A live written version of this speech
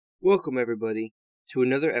Welcome, everybody, to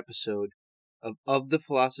another episode of the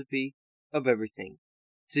Philosophy of Everything.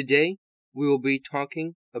 Today, we will be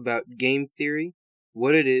talking about game theory,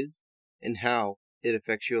 what it is, and how it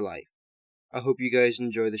affects your life. I hope you guys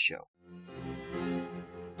enjoy the show.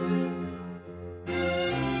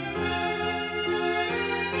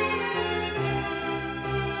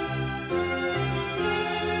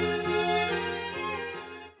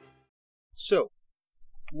 So,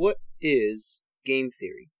 what is game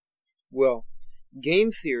theory? Well,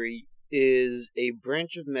 game theory is a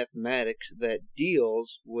branch of mathematics that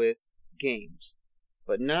deals with games,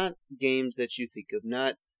 but not games that you think of,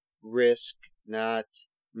 not Risk, not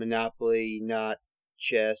Monopoly, not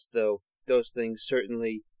chess, though those things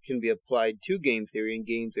certainly can be applied to game theory, and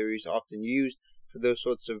game theory is often used for those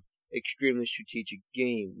sorts of extremely strategic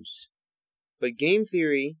games. But game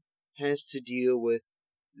theory has to deal with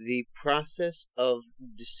the process of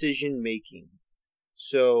decision making.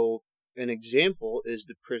 So, an example is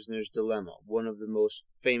the prisoner's dilemma, one of the most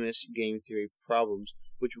famous game theory problems,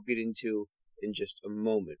 which we'll get into in just a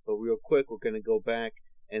moment. But real quick, we're going to go back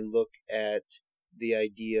and look at the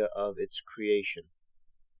idea of its creation.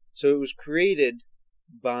 So it was created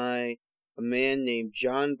by a man named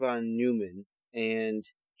John von Neumann, and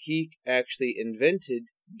he actually invented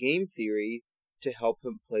game theory to help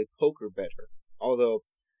him play poker better. Although,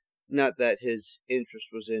 not that his interest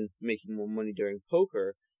was in making more money during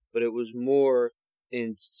poker, but it was more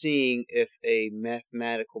in seeing if a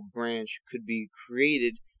mathematical branch could be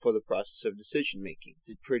created for the process of decision making,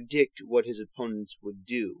 to predict what his opponents would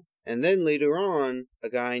do. And then later on, a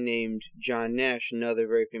guy named John Nash, another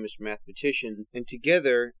very famous mathematician, and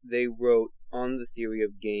together they wrote On the Theory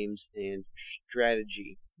of Games and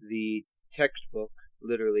Strategy, the textbook,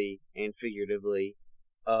 literally and figuratively,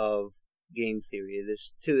 of game theory. It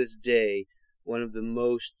is, to this day, one of the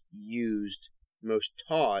most used, most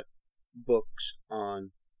taught books on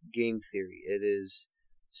game theory. It is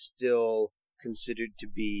still considered to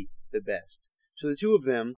be the best. So the two of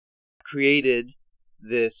them created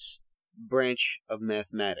this branch of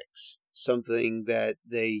mathematics, something that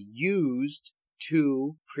they used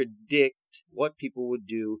to predict what people would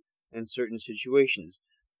do in certain situations.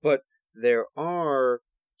 But there are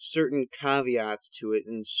certain caveats to it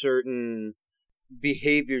and certain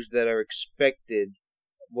behaviors that are expected.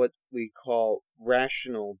 What we call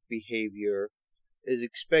rational behavior is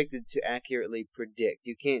expected to accurately predict.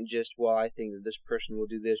 You can't just, I think that this person will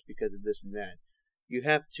do this because of this and that. You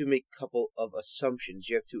have to make a couple of assumptions.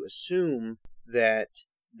 You have to assume that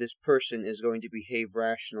this person is going to behave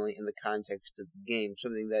rationally in the context of the game,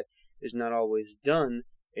 something that is not always done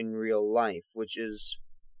in real life, which is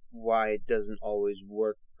why it doesn't always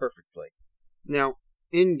work perfectly. Now,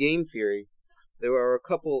 in game theory, there are a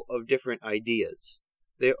couple of different ideas.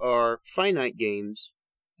 There are finite games,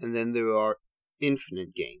 and then there are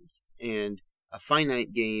infinite games. And a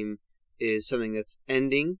finite game is something that's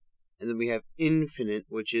ending, and then we have infinite,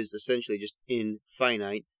 which is essentially just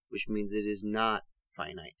infinite, which means it is not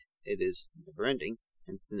finite. It is never-ending,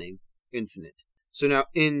 hence the name infinite. So now,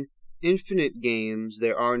 in infinite games,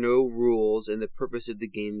 there are no rules, and the purpose of the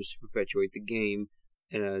game is to perpetuate the game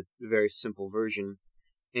in a very simple version.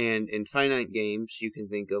 And in finite games, you can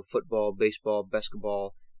think of football, baseball,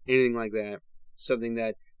 basketball, anything like that. Something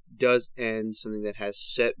that does end, something that has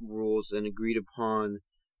set rules and agreed upon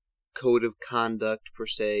code of conduct, per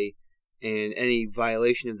se, and any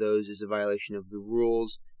violation of those is a violation of the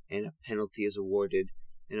rules, and a penalty is awarded,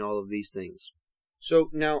 and all of these things. So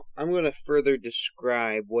now, I'm going to further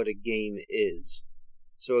describe what a game is.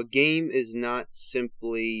 So a game is not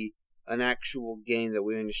simply an actual game that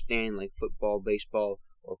we understand, like football, baseball,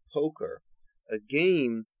 or poker. A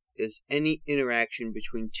game is any interaction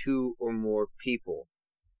between two or more people.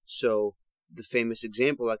 So, the famous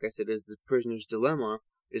example, like I said, is the prisoner's dilemma,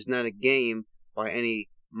 is not a game by any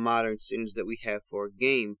modern standards that we have for a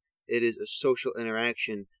game. It is a social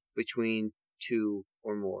interaction between two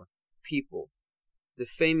or more people. The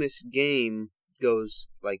famous game goes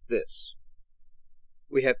like this.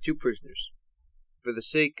 We have two prisoners. For the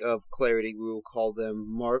sake of clarity, we will call them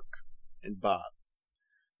Mark and Bob.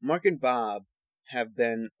 Mark and Bob have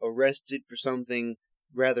been arrested for something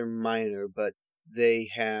rather minor, but they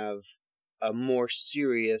have a more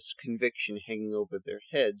serious conviction hanging over their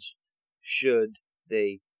heads should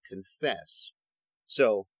they confess.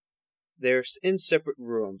 So, they're in separate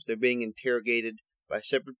rooms. They're being interrogated by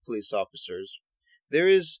separate police officers. There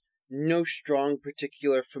is no strong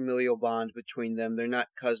particular familial bond between them. They're not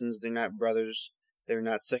cousins, they're not brothers, they're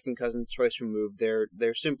not second cousins twice removed.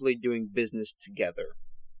 They're simply doing business together.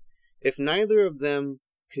 If neither of them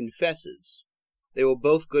confesses, they will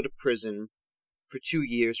both go to prison for 2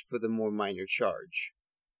 years for the more minor charge.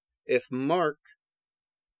 If Mark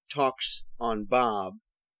talks on Bob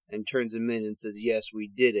and turns him in and says, yes,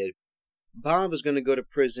 we did it, Bob is going to go to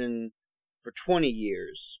prison for 20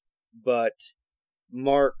 years, but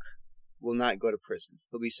Mark will not go to prison.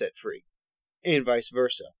 He'll be set free. And vice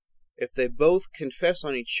versa. If they both confess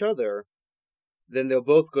on each other, then they'll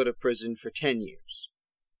both go to prison for 10 years.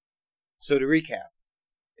 So to recap,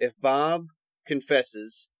 if Bob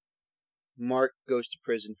confesses, Mark goes to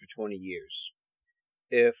prison for 20 years.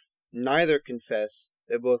 If neither confess,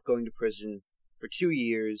 they're both going to prison for 2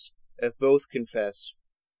 years. If both confess,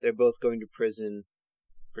 they're both going to prison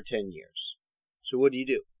for 10 years. So what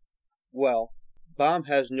do? Well, Bob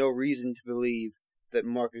has no reason to believe that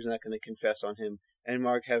Mark is not going to confess on him, and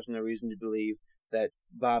Mark has no reason to believe that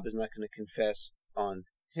Bob is not going to confess on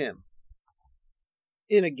him.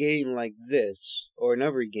 In a game like this, or in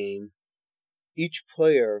every game, each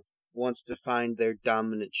player wants to find their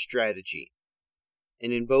dominant strategy.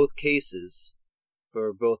 And in both cases,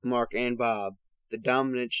 for both Mark and Bob, the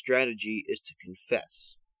dominant strategy is to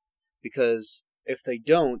confess. Because if they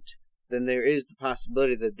don't, then there is the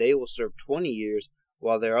possibility that they will serve 20 years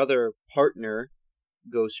while their other partner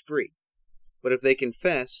goes free. But if they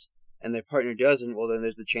confess and their partner doesn't, well, then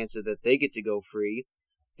there's the chance that they get to go free.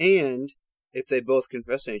 And if they both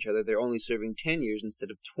confess on each other, they're only serving 10 years instead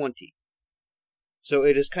of 20. So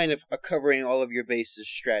it is kind of a covering all of your bases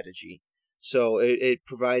strategy. So it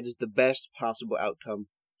provides the best possible outcome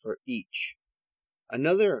for each.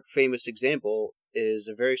 Another famous example is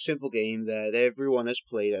a very simple game that everyone has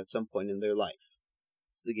played at some point in their life.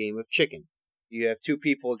 It's the game of chicken. You have two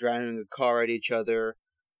people driving a car at each other,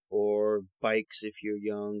 or bikes if you're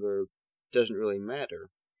young, or doesn't really matter.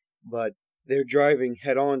 But they're driving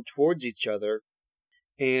head-on towards each other,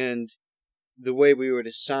 and the way we would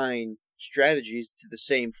assign strategies to the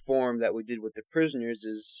same form that we did with the prisoners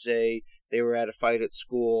is, say, they were at a fight at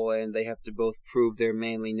school, and they have to both prove their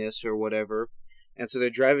manliness or whatever. And so they're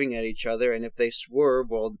driving at each other, and if they swerve,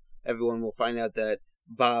 well, everyone will find out that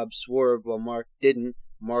Bob swerved while Mark didn't.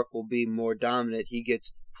 Mark will be more dominant. He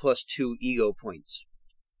gets +2 ego points,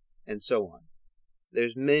 and so on.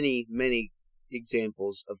 There's many, many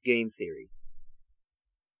examples of game theory.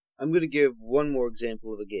 I'm going to give one more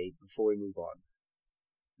example of a game before we move on.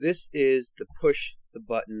 This is the push the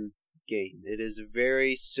button game. It is a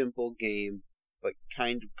very simple game, but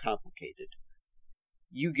kind of complicated.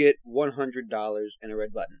 You get $100 and a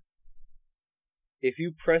red button. If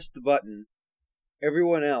you press the button,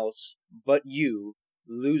 everyone else but you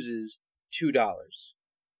loses $2.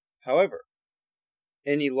 However,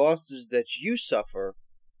 any losses that you suffer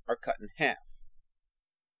are cut in half.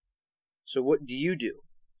 So what do?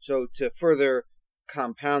 So to further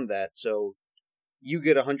compound that, so you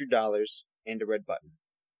get $100 and a red button.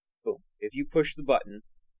 Boom. If you push the button,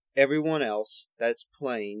 everyone else that's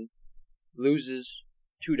playing loses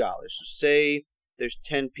 $2. So say there's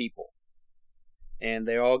 10 people, and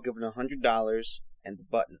they're all given $100 and the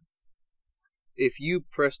button. If you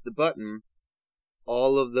press the button,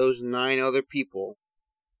 all of those 9 other people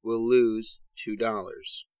will lose $2.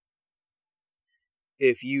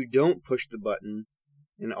 If you don't push the button,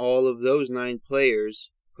 and all of those 9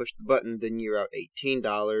 players push the button, then you're out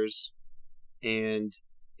 $18. And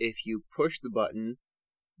if you push the button,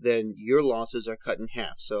 then your losses are cut in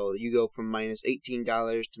half. So you go from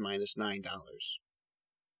 -$18 to -$9.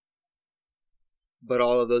 But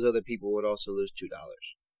all of those other people would also lose $2.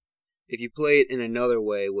 If you play it in another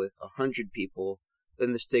way with 100 people,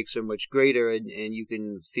 then the stakes are much greater, and you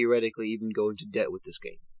can theoretically even go into debt with this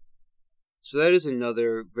game. So that is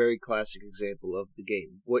another very classic example of the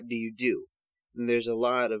game. What do? And there's a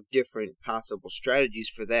lot of different possible strategies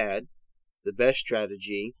for that. The best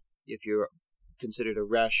strategy, if you're considered a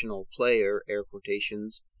rational player, air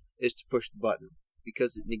quotations, is to push the button,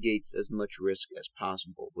 because it negates as much risk as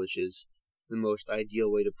possible, which is the most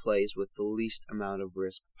ideal way to play, is with the least amount of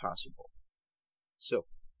risk possible. So,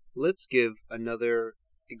 let's give another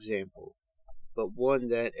example, but one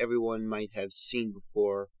that everyone might have seen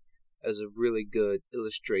before as a really good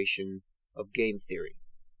illustration of game theory.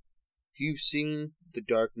 If you've seen The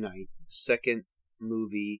Dark Knight, the second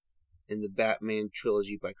movie in the Batman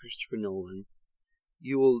trilogy by Christopher Nolan,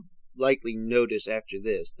 you will likely notice after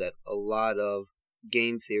this that a lot of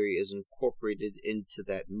game theory is incorporated into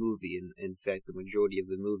that movie. In fact, the majority of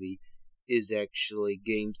the movie is actually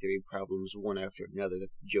game theory problems one after another that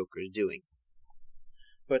the Joker is doing.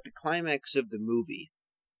 But at the climax of the movie,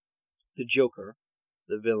 the Joker,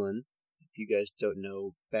 the villain, if you guys don't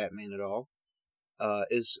know Batman at all,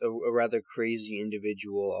 is a rather crazy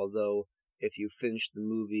individual, although if you finish the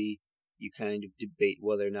movie, You kind of debate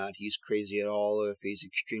whether or not he's crazy at all or if he's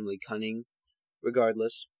extremely cunning.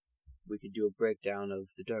 Regardless, we could do a breakdown of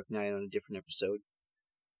The Dark Knight on a different episode.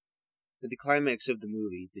 At the climax of the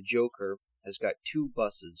movie, the Joker has got two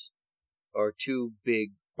buses, or two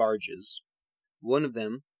big barges. One of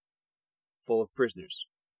them full of prisoners,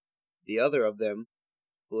 the other of them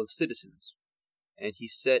full of citizens. And he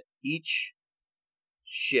set each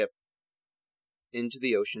ship into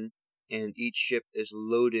the ocean, and each ship is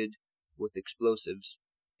loaded with explosives,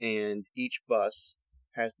 and each bus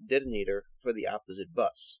has the detonator for the opposite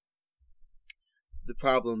bus. The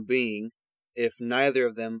problem being, if neither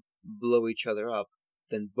of them blow each other up,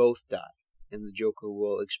 then both die, and the Joker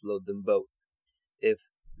will explode them both. If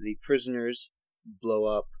the prisoners blow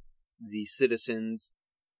up the citizens,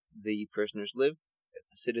 the prisoners live. If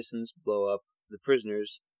the citizens blow up the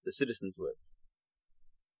prisoners, the citizens live.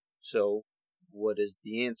 So, what is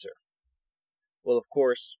the answer? Well, of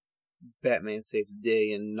course, Batman saves the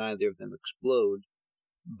day and neither of them explode,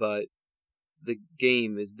 but the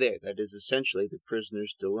game is there. That is essentially the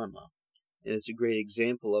prisoner's dilemma. And it's a great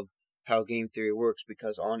example of how game theory works,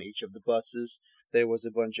 because on each of the buses there was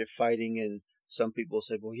a bunch of fighting, and some people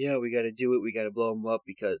said, well, yeah, we gotta do it, we gotta blow them up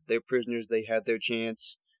because they're prisoners, they had their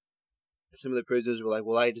chance. Some of the prisoners were like,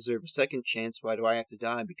 well, I deserve a second chance, why do I have to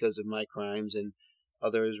die because of my crimes? And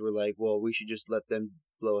others were like, well, we should just let them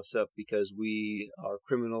blow us up because we are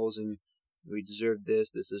criminals and we deserve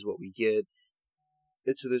this is what we get.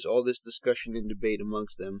 And so there's all this discussion and debate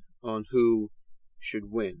amongst them on who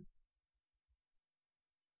should win.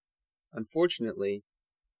 Unfortunately,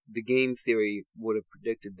 the game theory would have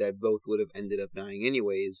predicted that both would have ended up dying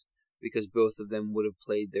anyways, because both of them would have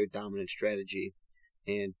played their dominant strategy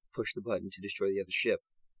and pushed the button to destroy the other ship,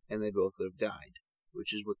 and they both would have died,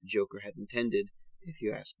 which is what the Joker had intended, if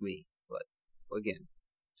you ask me. But, again,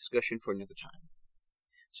 discussion for another time.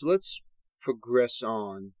 So let's progress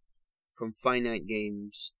on from finite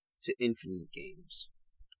games to infinite games.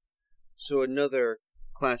 So another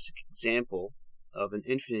classic example of an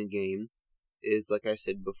infinite game is, like I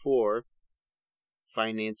said before,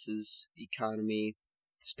 finances, economy,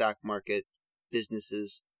 stock market,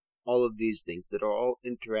 businesses, all of these things that are all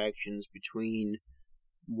interactions between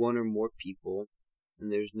one or more people,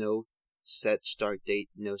 and there's no set start date,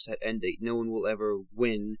 no set end date. No one will ever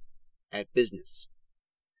win at business.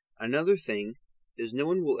 Another thing is no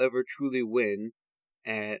one will ever truly win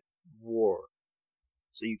at war.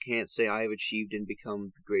 So you can't say I have achieved and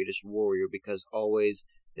become the greatest warrior, because always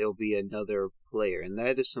there'll be another player. And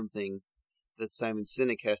that is something that Simon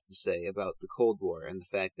Sinek has to say about the Cold War and the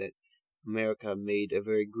fact that America made a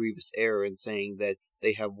very grievous error in saying that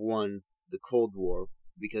they have won the Cold War,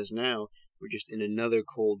 because now we're just in another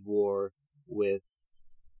Cold War with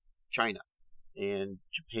China and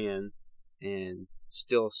Japan and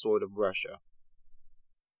still sort of Russia.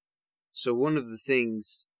 So one of the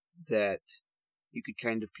things that you could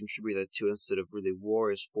kind of contribute that to instead of really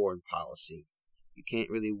war is foreign policy. You can't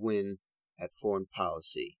really win at foreign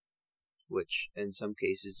policy, which in some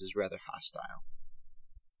cases is rather hostile.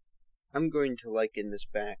 I'm going to liken this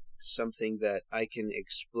back to something that I can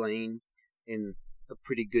explain in a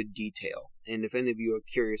pretty good detail. And if any of you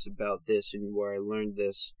are curious about this and where I learned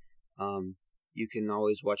this, you can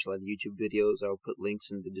always watch a lot of YouTube videos. I'll put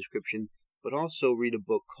links in the description. But also read a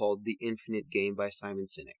book called The Infinite Game by Simon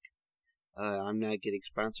Sinek. I'm not getting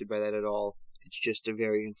sponsored by that at all. It's just a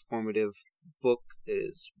very informative book. It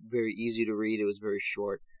is very easy to read. It was very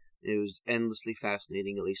short. It was endlessly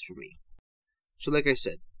fascinating, at least for me. So like I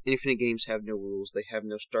said, infinite games have no rules. They have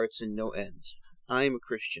no starts and no ends. I am a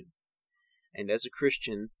Christian. And as a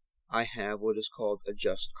Christian, I have what is called a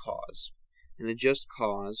just cause. And a just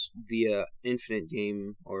cause, via infinite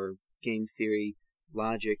game or game theory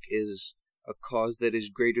logic, is a cause that is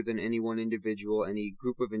greater than any one individual, any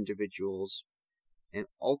group of individuals, and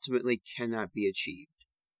ultimately cannot be achieved.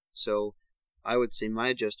 So, I would say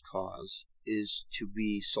my just cause is to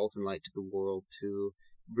be salt and light to the world, to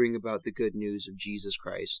bring about the good news of Jesus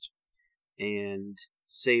Christ, and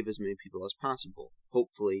save as many people as possible,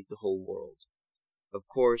 hopefully the whole world. Of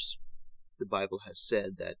course, the Bible has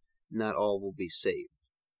said that not all will be saved,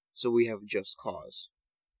 so we have a just cause.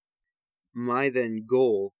 My then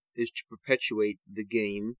goal is to perpetuate the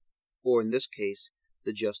game, or in this case,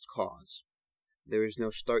 the just cause. There is no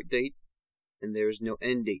start date, and there is no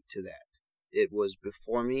end date to that. It was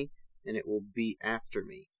before me, and it will be after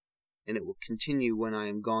me. And it will continue when I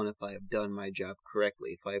am gone if I have done my job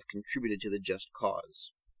correctly, if I have contributed to the just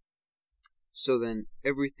cause. So then,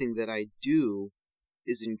 everything that I do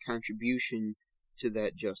is in contribution to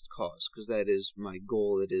that just cause, because that is my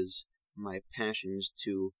goal, it is my passion, is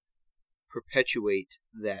to perpetuate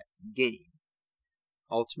that game,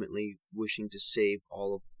 ultimately wishing to save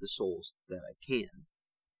all of the souls that I can.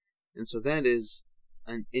 And so that is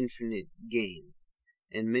an infinite game.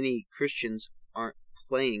 And many Christians aren't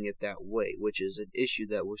playing it that way, which is an issue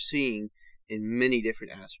that we're seeing in many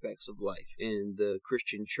different aspects of life. In the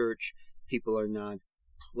Christian church, people are not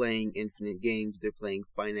playing infinite games, they're playing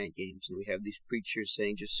finite games. And we have these preachers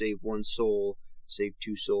saying, just save one soul, save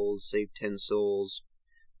 2 souls, save 10 souls,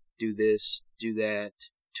 do this, do that,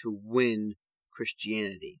 to win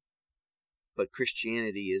Christianity. But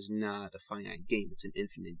Christianity is not a finite game, it's an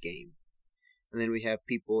infinite game. And then we have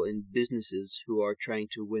people in businesses who are trying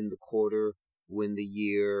to win the quarter, win the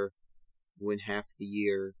year, win half the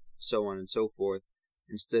year, so on and so forth,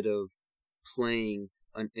 instead of playing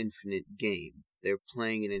an infinite game. They're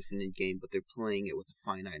playing an infinite game, but they're playing it with a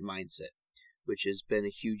finite mindset, which has been a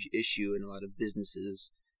huge issue in a lot of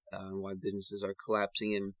businesses, why businesses are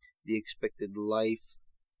collapsing, and the expected life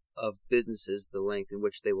of businesses, the length in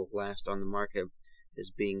which they will last on the market, is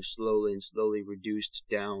being slowly reduced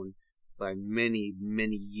down by many,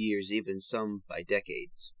 many years, even some by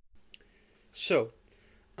decades. So,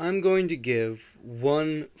 I'm going to give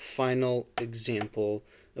one final example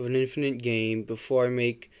of an infinite game before I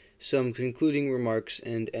make some concluding remarks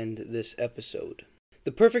and end this episode.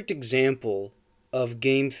 The perfect example of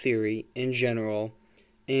game theory in general,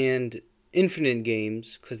 and infinite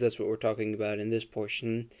games, because that's what we're talking about in this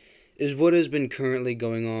portion, is what has been currently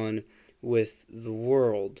going on with the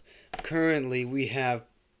world. Currently, we have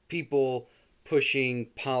people pushing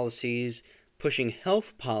policies, pushing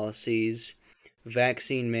health policies,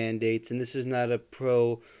 vaccine mandates, and this is not a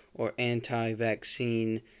pro or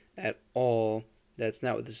anti-vaccine at all. That's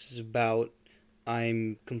not what this is about.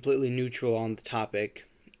 I'm completely neutral on the topic.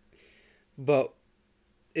 But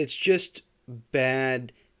it's just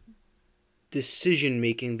bad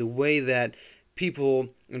decision-making, the way that people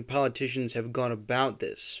and politicians have gone about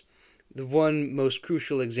this. The one most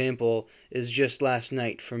crucial example is just last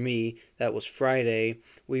night for me. That was Friday.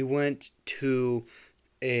 We went to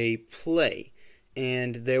a play,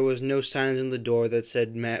 and there was no signs on the door that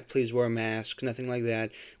said, please wear a mask, nothing like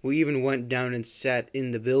that. We even went down and sat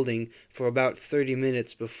in the building for about 30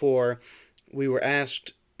 minutes before we were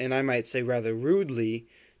asked, and I might say rather rudely,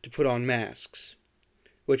 to put on masks,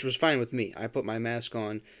 which was fine with me. I put my mask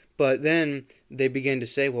on. But then they began to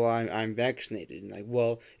say, well, I'm vaccinated. And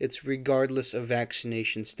well, it's regardless of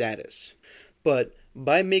vaccination status. But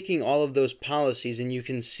by making all of those policies, and you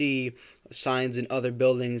can see signs in other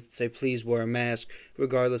buildings that say, please wear a mask,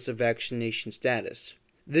 regardless of vaccination status.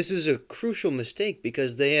 This is a crucial mistake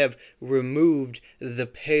because they have removed the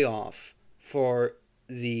payoff for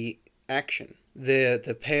the action.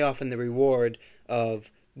 The payoff and the reward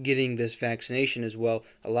of getting this vaccination as well.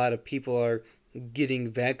 A lot of people are getting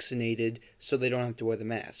vaccinated so they don't have to wear the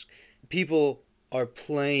mask. People are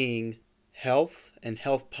playing health and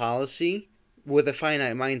health policy with a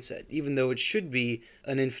finite mindset, even though it should be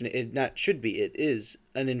an infinite, it is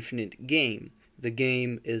an infinite game. The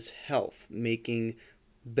game is health, making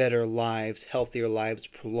better lives, healthier lives,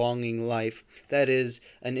 prolonging life. That is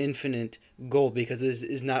an infinite goal because this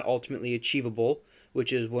is not ultimately achievable,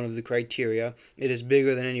 which is one of the criteria. It is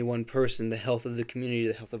bigger than any one person, the health of the community,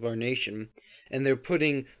 the health of our nation. And they're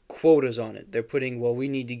putting quotas on it. They're putting, well, we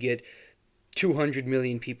need to get 200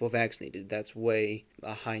 million people vaccinated. That's way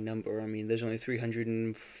a high number. I mean, there's only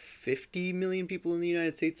 350 million people in the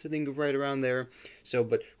United States, I think, right around there. So,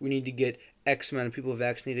 but we need to get X amount of people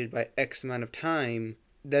vaccinated by X amount of time.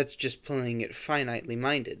 That's just playing it finitely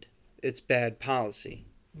minded. It's bad policy.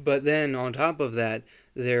 But then, on top of that,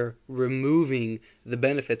 they're removing the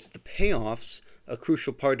benefits, the payoffs, a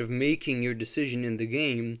crucial part of making your decision in the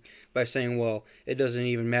game, by saying, well, it doesn't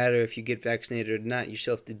even matter if you get vaccinated or not, you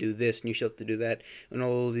still have to do this and you still have to do that, and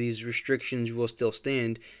all of these restrictions will still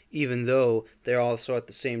stand, even though they're also at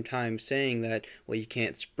the same time saying that, well, you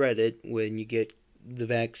can't spread it when you get the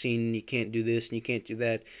vaccine, you can't do this and you can't do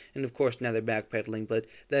that, and of course now they're backpedaling, but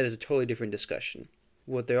that is a totally different discussion.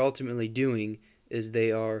 What they're ultimately doing is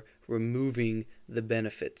they are removing the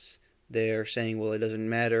benefits. They're saying, well, it doesn't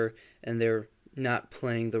matter, and they're not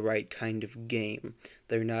playing the right kind of game.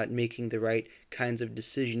 They're not making the right kinds of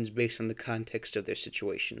decisions based on the context of their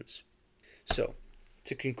situations. So,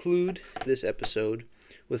 to conclude this episode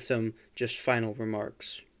with some just final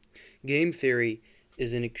remarks, game theory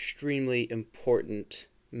is an extremely important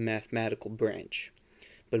mathematical branch.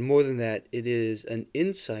 But more than that, it is an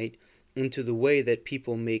insight into the way that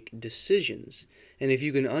people make decisions. And if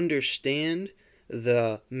you can understand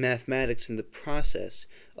the mathematics and the process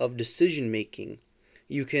of decision making,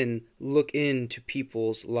 you can look into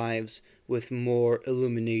people's lives with more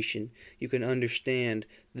illumination. You can understand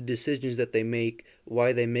the decisions that they make,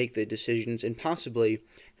 why they make their decisions, and possibly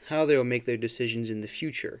how they will make their decisions in the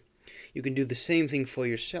future. You can do the same thing for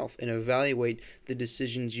yourself and evaluate the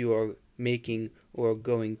decisions you are making or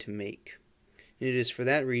going to make. And it is for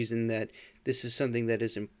that reason that this is something that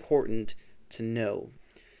is important to know.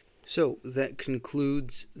 So that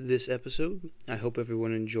concludes this episode. I hope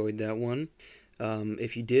everyone enjoyed that one.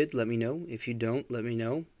 If you did, let me know. If you don't, let me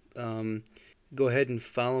know. Go ahead and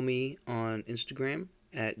follow me on Instagram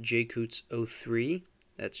at jcoots03.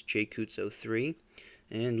 That's jcoots03.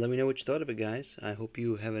 And let me know what you thought of it, guys. I hope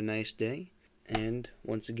you have a nice day. And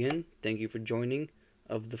once again, thank you for joining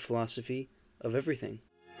of the Philosophy of Everything.